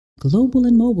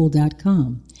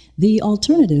globalandmobile.com, the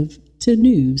alternative to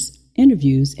news,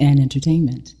 interviews, and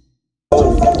entertainment.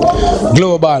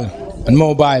 Global and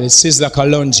mobile, it's Sizzla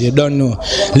Kalonji, you don't know.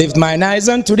 Lift mine eyes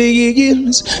unto the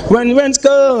hills, when whence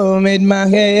cometh my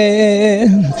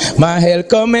help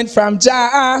cometh from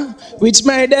Jah, which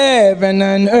made heaven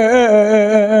and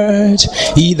earth.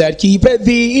 He that keepeth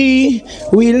thee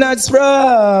will not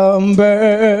slumber.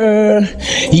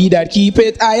 He that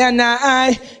keepeth I and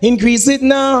I increaseth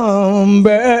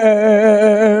number.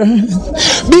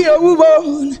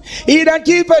 Behold, he that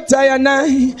keepeth I and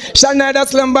I shall neither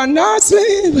slumber nor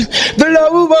sleep. The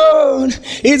Lord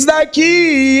is thy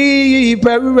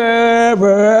keeper.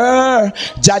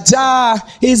 Jah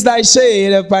is thy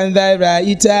shade upon thy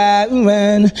right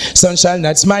hand. Sun shall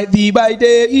not smite thee by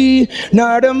day,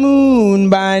 nor the moon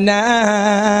by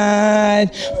night.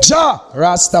 Jah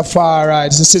Rastafari.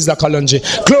 This is Sizzla Kalonji.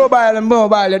 Global and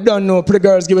mobile, you don't know. Pretty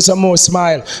girls, give us some more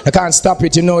smile. I can't stop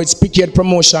it, you know. It's Pickett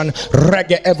promotion,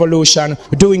 reggae evolution.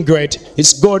 We're doing great.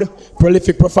 It's good,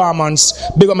 prolific performance.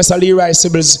 Big up Mr. Leroy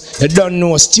Sibbles. You don't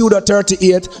know. Studio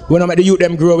 38. When I make the youth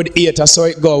them grow with 8. That's how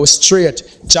it goes. Straight.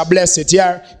 Jah bless it.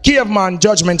 Yeah. Caveman,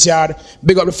 Judgment Yard.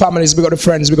 Big up the families, big up the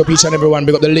friends, big up each and everyone.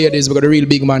 Big up the ladies, big up the real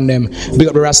big man them. Big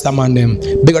up the Rasta man them.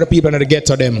 Big up the people in the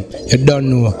ghetto them. You don't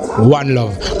know. One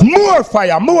love. More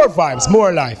fire, more vibes,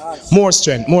 more life, more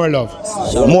strength, more love,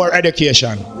 more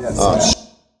education.